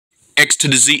X to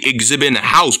the Z Xzibit in the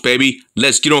house, baby.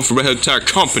 Let's get on for Red Hook Tire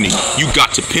Company. You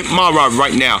got to pimp my ride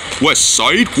right now. West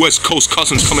Side, West Coast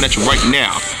Customs coming at you right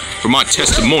now. For my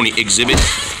testimony, Xzibit.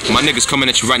 My niggas coming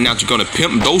at you right now. You're gonna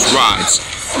pimp those rides.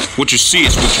 What you see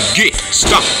is what you get.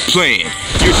 Stop playing.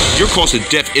 Your cause of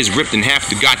death is ripped in half.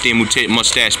 The goddamn mutated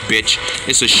mustache, bitch.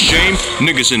 It's a shame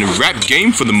niggas in the rap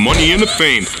game for the money and the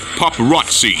fame.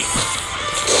 Paparazzi.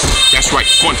 That's right,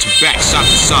 front to back, side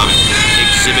to side.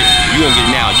 Xzibit, you won't get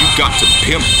it now. You got to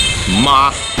pimp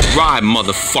my ride,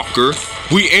 motherfucker.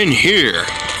 We in here.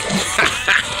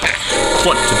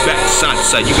 Front to back, side to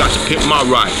side. You got to pimp my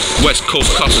ride. West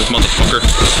Coast Customs, motherfucker.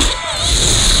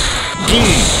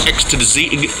 Boom. X to the Z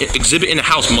Xzibit in the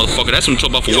house, motherfucker. That's what I'm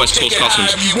talking about for West Coast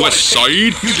Customs. West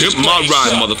Side, pimp my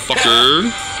ride,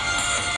 motherfucker.